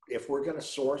if we're going to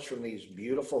source from these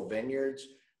beautiful vineyards,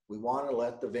 we want to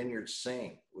let the vineyards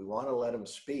sing. We want to let them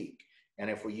speak.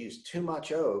 And if we use too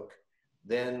much oak,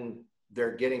 then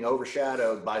they're getting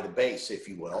overshadowed by the base, if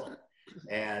you will.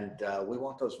 And we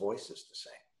want those voices to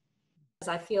sing.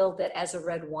 I feel that as a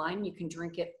red wine, you can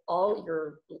drink it all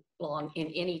year long in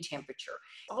any temperature.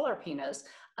 All our Pinots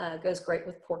goes great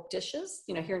with pork dishes.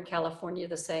 Here in California,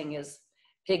 the saying is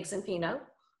pigs and Pinot.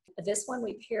 This one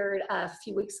we paired a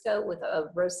few weeks ago with a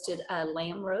roasted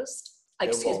lamb roast.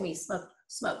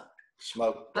 Smoked.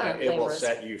 Smoked. It will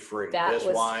set you free. This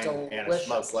wine delicious. And a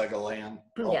smoked leg of lamb.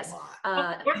 Oh yes.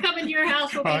 We're coming to your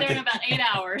house. We'll be there in about 8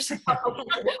 hours.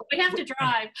 We have to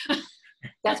drive.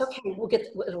 That's okay.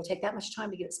 It'll take that much time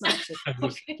to get it smoked.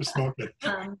 Just smoke it.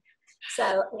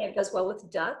 So and it goes well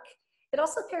with duck. It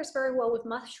also pairs very well with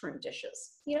mushroom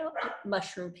dishes. You know,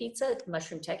 mushroom pizza,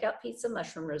 mushroom takeout pizza,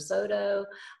 mushroom risotto.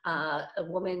 A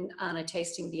woman on a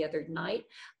tasting the other night,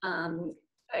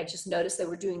 I just noticed they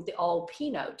were doing the all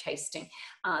Pinot tasting.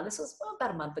 This was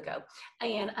about a month ago.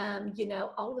 And, you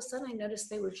know, all of a sudden I noticed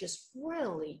they were just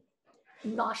really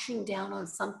noshing down on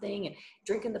something and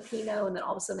drinking the Pinot. And then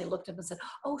all of a sudden they looked up and said,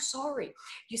 oh, sorry,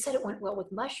 you said it went well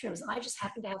with mushrooms. And I just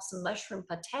happened to have some mushroom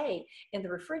pate in the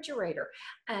refrigerator.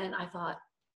 And I thought,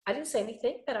 I didn't say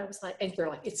anything, but I was like, and they're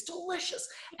like, it's delicious.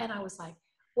 And I was like,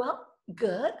 well,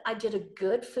 good. I did a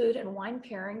good food and wine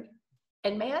pairing.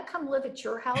 And may I come live at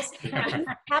your house? If you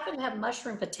happen to have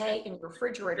mushroom pate in your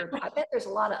refrigerator, I bet there's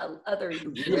a lot of other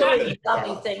really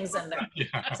yummy things in there.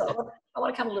 Yeah. So I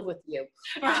want to come live with you.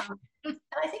 And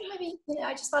I think maybe, you know,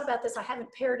 I just thought about this. I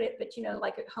haven't paired it, but, you know,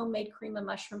 like a homemade cream of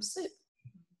mushroom soup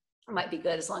might be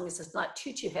good as long as it's not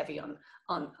too heavy on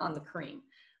the cream.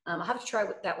 I'll have to try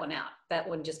that one out. That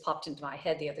one just popped into my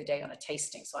head the other day on a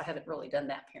tasting, so I haven't really done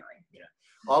that pairing. Yeah,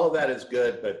 all of that is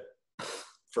good, but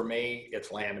for me,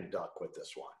 it's lamb and duck with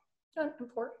this one. And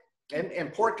pork.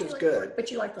 And pork is good. Pork,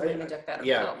 but you like the lamb and duck better.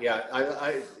 Yeah, yeah.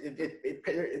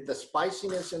 The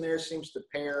spiciness in there seems to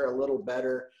pair a little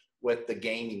better with the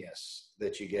gaminess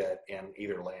that you get in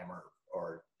either lamb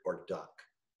or duck.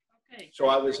 Okay. So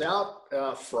I was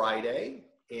out Friday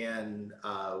in.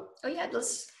 Oh yeah,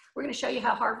 we're going to show you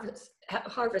how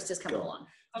harvest is coming along.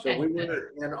 Okay. So we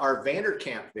were in our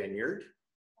Vanderkamp vineyard.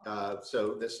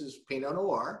 So this is Pinot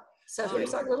Noir. So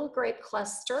here's our little grape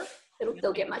cluster.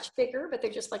 They'll get much bigger, but they're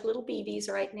just like little BBs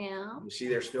right now. You see,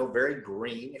 they're still very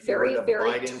green. If Very, you were to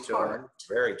very bite into tart. them,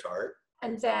 very tart.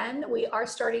 And then we are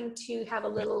starting to have a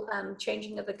little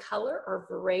changing of the color or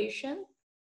veraison.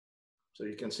 So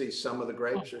you can see some of the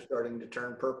grapes are starting to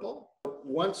turn purple.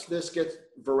 Once this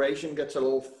veraison gets a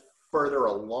little further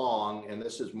along, and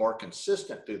this is more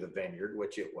consistent through the vineyard,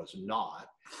 which it was not,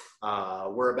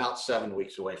 we're about 7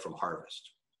 weeks away from harvest.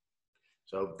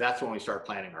 So that's when we start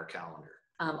planning our calendar.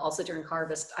 Also during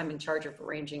harvest, I'm in charge of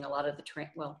arranging a lot of the,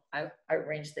 I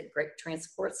arrange the grape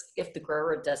transports if the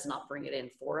grower does not bring it in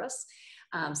for us.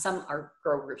 Some our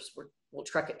growers will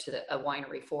truck it to a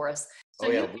winery for us. So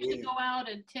you get to go out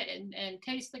and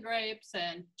taste the grapes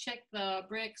and check the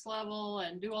bricks level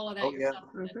and do all of that yourself.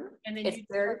 Mm-hmm. And then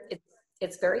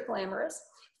it's very glamorous.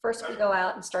 First we go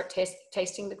out and start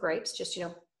tasting the grapes, just, you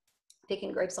know,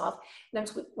 picking grapes off. And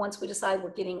then once we decide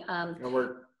we're getting and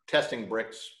we're testing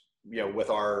bricks, you know, with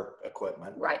our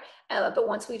equipment. Right. But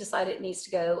once we decide it needs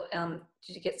to go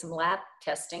to get some lab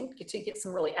testing, to get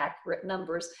some really accurate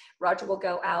numbers, Roger will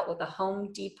go out with a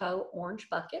Home Depot orange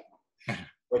bucket.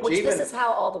 Which this is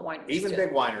how all the wineries even do.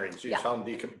 Big wineries use Home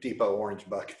Depot orange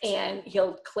buckets. And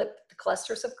he'll clip the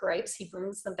clusters of grapes. He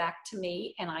brings them back to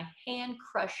me, and I hand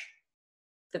crush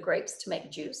the grapes to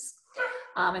make juice.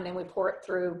 And then we pour it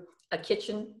through a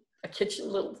kitchen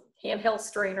little handheld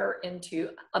strainer into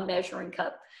a measuring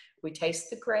cup. We taste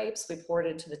the grapes. We pour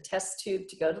it into the test tube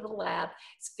to go to the lab.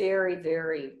 It's very,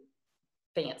 very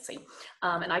fancy.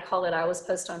 And I always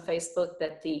post on Facebook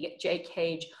that the J.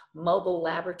 Cage mobile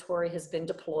laboratory has been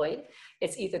deployed.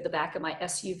 It's either the back of my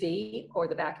SUV or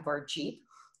the back of our Jeep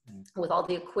with all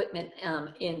the equipment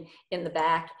in the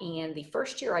back. And the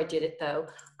first year I did it though,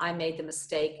 I made the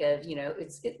mistake of, you know,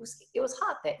 it was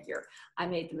hot that year. I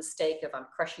made the mistake of I'm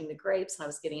crushing the grapes and I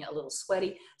was getting a little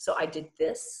sweaty. So I did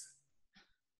this.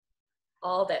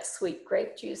 All that sweet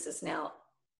grape juice is now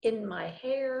in my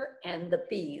hair and the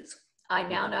bees. I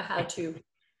now know how to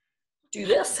do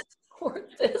this or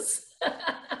this.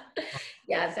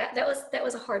 Yeah, that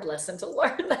was a hard lesson to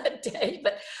learn that day,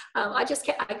 but I just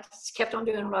kept on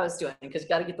doing what I was doing because you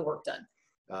got to get the work done.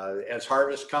 As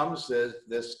harvest comes,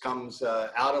 this comes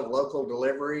out of local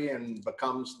delivery and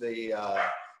becomes the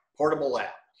portable lab.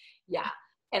 Yeah,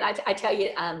 and I tell you,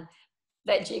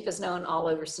 that Jeep is known all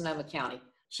over Sonoma County.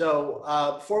 So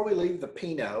before we leave the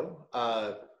Pinot,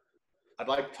 I'd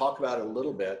like to talk about it a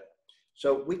little bit.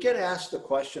 So we get asked the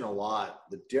question a lot,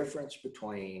 the difference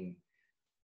between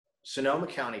Sonoma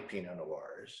County Pinot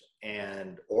Noirs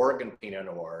and Oregon Pinot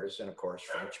Noirs, and of course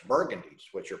French Burgundies,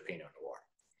 which are Pinot Noir.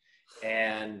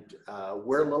 And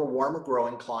we're a little warmer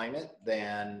growing climate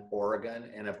than Oregon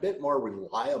and a bit more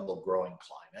reliable growing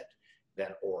climate than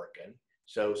Oregon.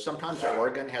 So sometimes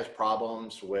Oregon has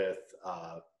problems with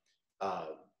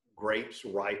grapes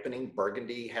ripening.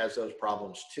 Burgundy has those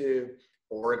problems too.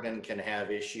 Oregon can have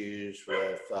issues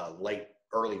with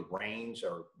early rains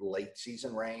or late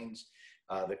season rains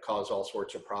that cause all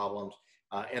sorts of problems.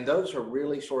 And those are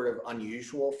really sort of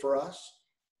unusual for us.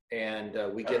 And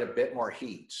we get a bit more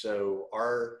heat. So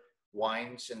our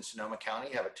wines in Sonoma County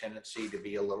have a tendency to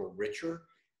be a little richer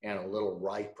and a little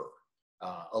riper,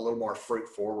 a little more fruit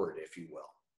forward, if you will.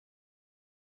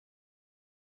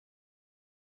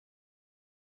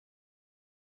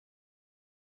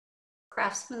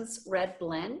 Craftsman's red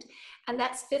blend, and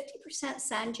that's 50%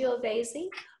 Sangiovese,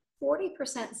 40%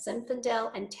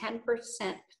 Zinfandel, and 10%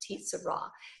 Petit Syrah.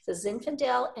 So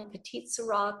Zinfandel and Petit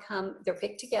Syrah they're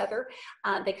picked together.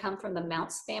 They come from the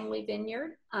Mounts family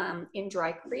vineyard in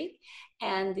Dry Creek.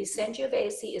 And the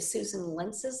Sangiovese is Susan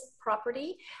Lentz's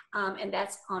property, and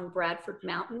that's on Bradford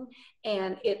Mountain.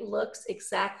 And it looks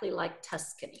exactly like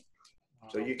Tuscany.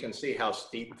 So you can see how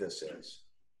steep this is,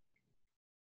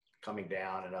 coming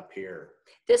down and up here.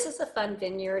 This is a fun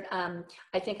vineyard.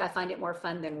 I think I find it more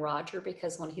fun than Roger,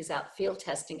 because when he's out field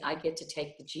testing, I get to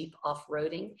take the Jeep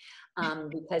off-roading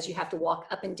because you have to walk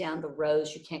up and down the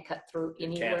rows. You can't cut through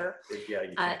anywhere. Yeah,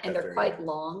 you can't and they're quite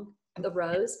long, the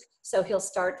rows. So he'll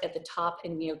start at the top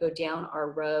and go down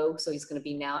our row. So he's going to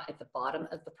be now at the bottom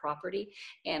of the property.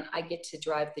 And I get to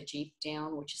drive the Jeep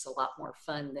down, which is a lot more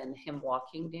fun than him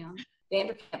walking down.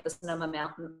 Vanderkamp, the Sonoma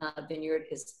Mountain Vineyard,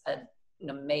 is an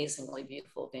amazingly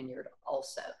beautiful vineyard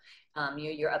also.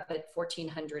 You're up at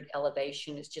 1400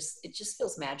 elevation. It just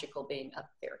feels magical being up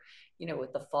there,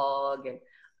 with the fog, and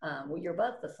well, you're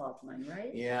above the fog line,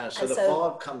 right? Yeah, so the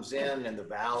fog comes in the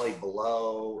valley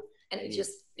below, and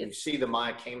you see the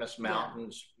Miacamus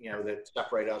Mountains, that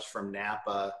separate us from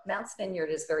Napa. Mounts Vineyard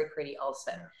is very pretty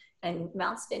also. And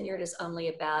Mounts Vineyard is only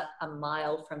about a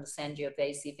mile from the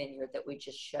Sangiovese vineyard that we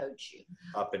just showed you.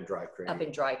 Up in Dry Creek. Up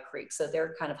in Dry Creek. So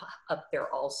they're kind of up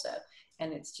there also.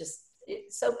 And it's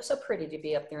so pretty to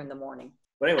be up there in the morning.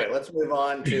 But anyway, let's move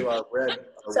on to our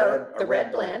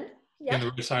red blend. Yeah. And the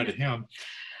other side of him.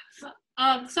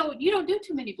 So you don't do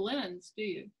too many blends, do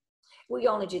you? We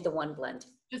only do the one blend.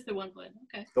 Just the one blend,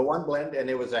 okay. The one blend, and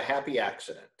it was a happy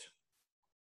accident.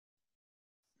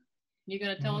 You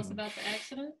gonna tell us about the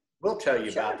accident? We'll tell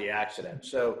you about the accident.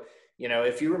 So,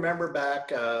 if you remember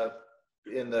back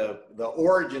in the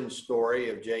origin story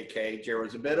of JK, there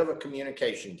was a bit of a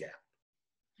communication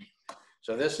gap.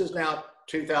 So this is now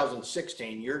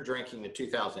 2016. You're drinking the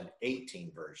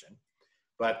 2018 version,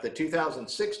 but the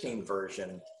 2016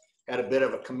 version had a bit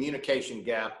of a communication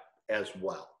gap as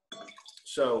well.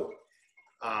 So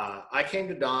I came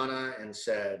to Donna and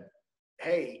said,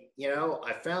 hey,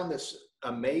 I found this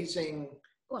amazing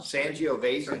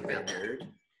Sangiovese vineyard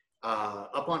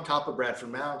up on top of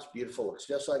Bradford Mountain. It's beautiful. Looks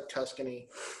just like Tuscany.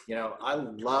 I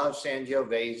love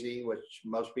Sangiovese, which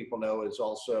most people know is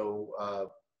also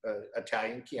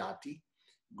Italian Chianti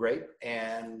grape.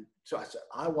 And so I said,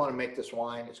 I want to make this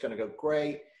wine. It's going to go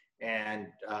great. And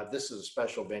this is a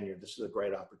special vineyard. This is a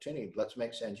great opportunity. Let's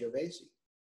make Sangiovese.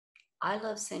 I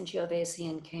love Sangiovese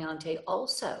and Chianti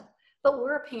also, but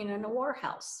we're a Pinot Noir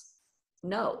house.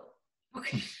 No.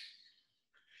 Okay.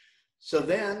 So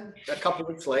then a couple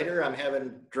weeks later, I'm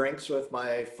having drinks with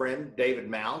my friend David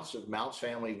Mounts of Mounts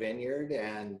Family Vineyard.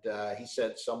 And he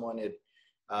said someone had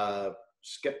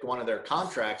skipped one of their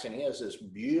contracts, and he has this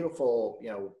beautiful,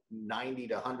 90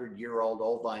 to 100-year-old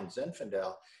old vine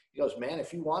Zinfandel. He goes, man,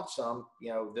 if you want some,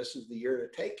 this is the year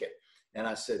to take it. And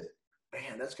I said,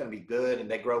 man, that's going to be good. And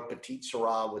they grow Petit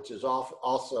Syrah, which is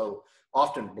also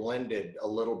often blended a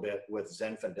little bit with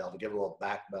Zinfandel to give a little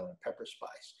backbone and pepper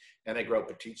spice. And they grow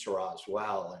Petit Syrah as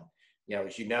well. And,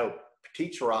 as you know,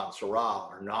 Petit Syrah and Syrah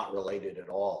are not related at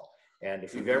all. And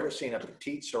if you've ever seen a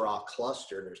Petit Syrah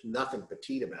cluster, there's nothing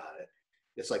petite about it.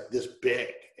 It's like this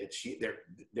big.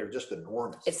 They're just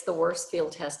enormous. It's the worst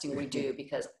field testing we do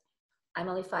because I'm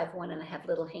only 5'1" and I have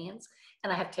little hands,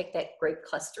 and I have to take that grape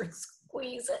cluster and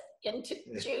squeeze it into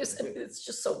juice, and it's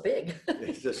just so big.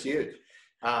 It's just huge.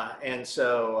 And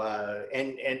so,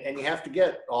 and you have to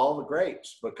get all the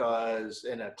grapes, because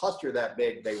in a cluster that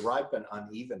big, they ripen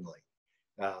unevenly.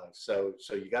 So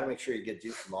you got to make sure you get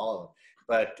juice from all of them.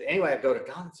 But anyway, I go to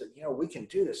Don and said, we can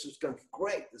do this. It's going to be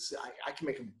great. I can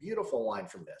make a beautiful wine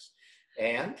from this.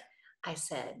 And I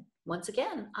said, once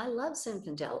again, I love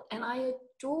Zinfandel, and I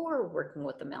adore working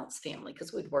with the Mounts family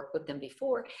because we'd worked with them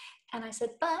before. And I said,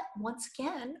 but once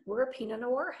again, we're a Pinot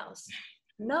Noir house.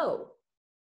 No.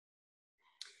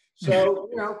 So,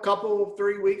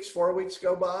 4 weeks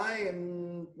go by,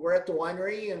 and we're at the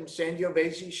winery, and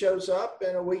Sangiovese shows up,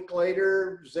 and a week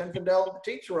later, Zinfandel and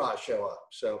Petit Syrah show up.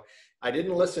 So I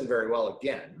didn't listen very well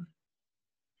again.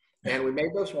 And we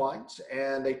made those wines,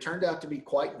 and they turned out to be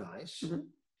quite nice. Mm-hmm.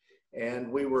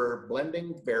 And we were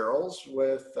blending barrels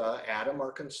with Adam,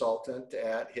 our consultant,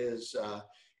 at his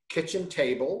kitchen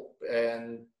table.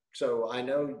 And so I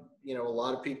know, a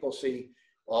lot of people see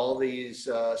all these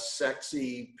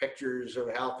sexy pictures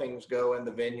of how things go in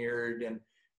the vineyard,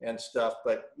 and stuff.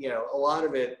 But, you know, a lot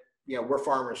of it, you know, we're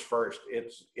farmers first.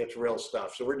 It's real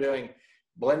stuff. So we're doing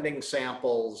blending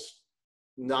samples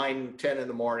 9, 10 in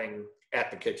the morning at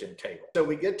the kitchen table. So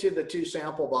we get to the 2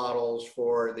 sample bottles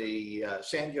for the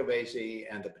Sangiovese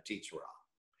and the Petit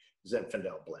Syrah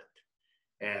Zinfandel blend.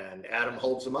 And Adam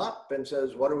holds them up and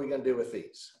says, what are we going to do with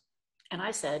these? And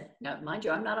I said, no, mind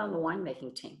you, I'm not on the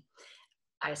winemaking team.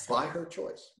 I said, By her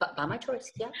choice. But by my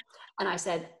choice, yeah. And I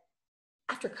said,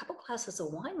 after a couple glasses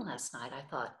of wine last night, I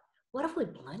thought, what if we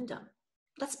blend them?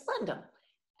 Let's blend them.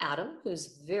 Adam,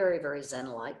 who's very, very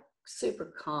Zen-like,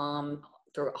 super calm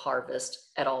through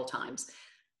harvest at all times.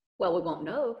 Well, we won't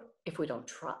know if we don't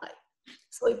try.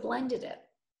 So we blended it.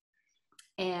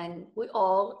 And we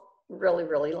all really,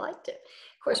 really liked it.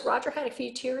 Of course, Roger had a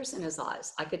few tears in his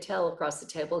eyes. I could tell across the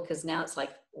table because now it's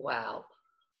like, wow,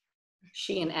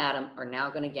 she and Adam are now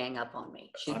going to gang up on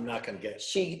me. I'm not going to get.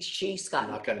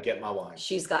 I'm not going to get my wine.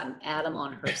 She's gotten Adam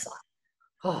on her side.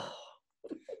 Oh.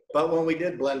 But when we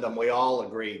did blend them, we all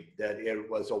agreed that it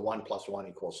was a 1 +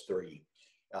 1 = 3.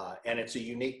 And it's a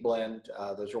unique blend.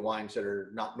 Those are wines that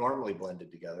are not normally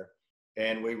blended together.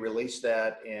 And we released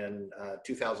that in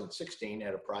 2016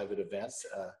 at a private event,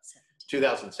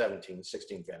 2017,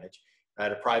 16 vintage,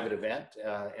 at a private event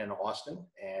in Austin.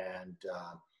 And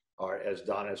as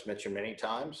Donna has mentioned many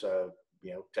times,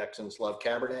 you know, Texans love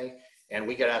Cabernet. And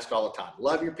we get asked all the time,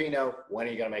 love your Pinot, when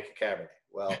are you going to make a Cabernet?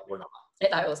 Well, we're not.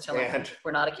 I always tell them,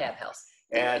 we're not a cab house.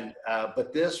 And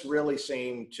but this really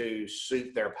seemed to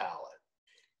suit their palate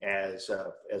as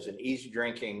an easy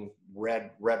drinking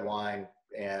red wine,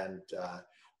 and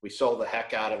we sold the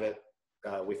heck out of it.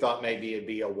 We thought maybe it'd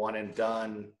be a one and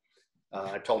done.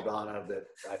 I told Donna that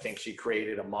I think she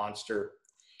created a monster.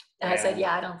 And I said,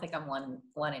 yeah, I don't think I'm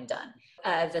one and done.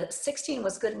 The 16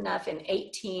 was good enough in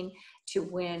 18 to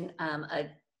win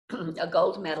a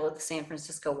gold medal at the San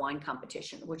Francisco Wine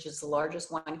Competition, which is the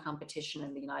largest wine competition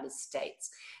in the United States.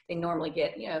 They normally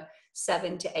get, you know,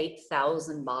 7,000 to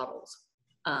 8,000 bottles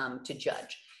to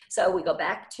judge. So we go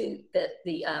back to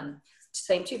the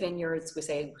same 2 vineyards. We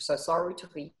say, so sorry we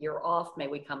took a year off, may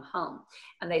we come home?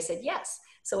 And they said yes.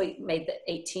 So we made the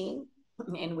 18,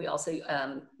 and we also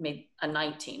made a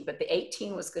 19, but the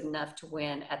 18 was good enough to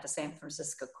win at the San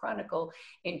Francisco Chronicle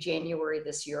in January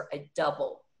this year, a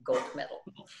double gold medal.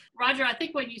 Roger, I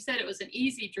think when you said it was an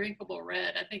easy drinkable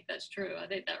red, I think that's true. I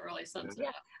think that really sums it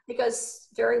up. It goes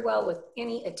very well with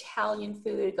any Italian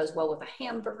food. It goes well with a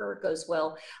hamburger. It goes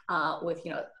well with,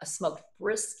 you know, a smoked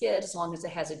brisket, as long as it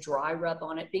has a dry rub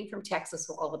on it. Being from Texas,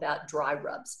 we're all about dry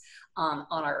rubs on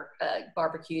our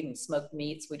barbecued and smoked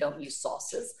meats. We don't use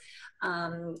sauces.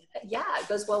 Yeah, it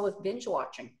goes well with binge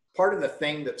watching. Part of the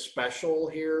thing that's special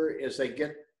here is they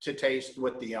get to taste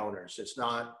with the owners. It's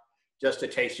not just a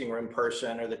tasting room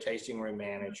person or the tasting room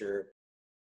manager.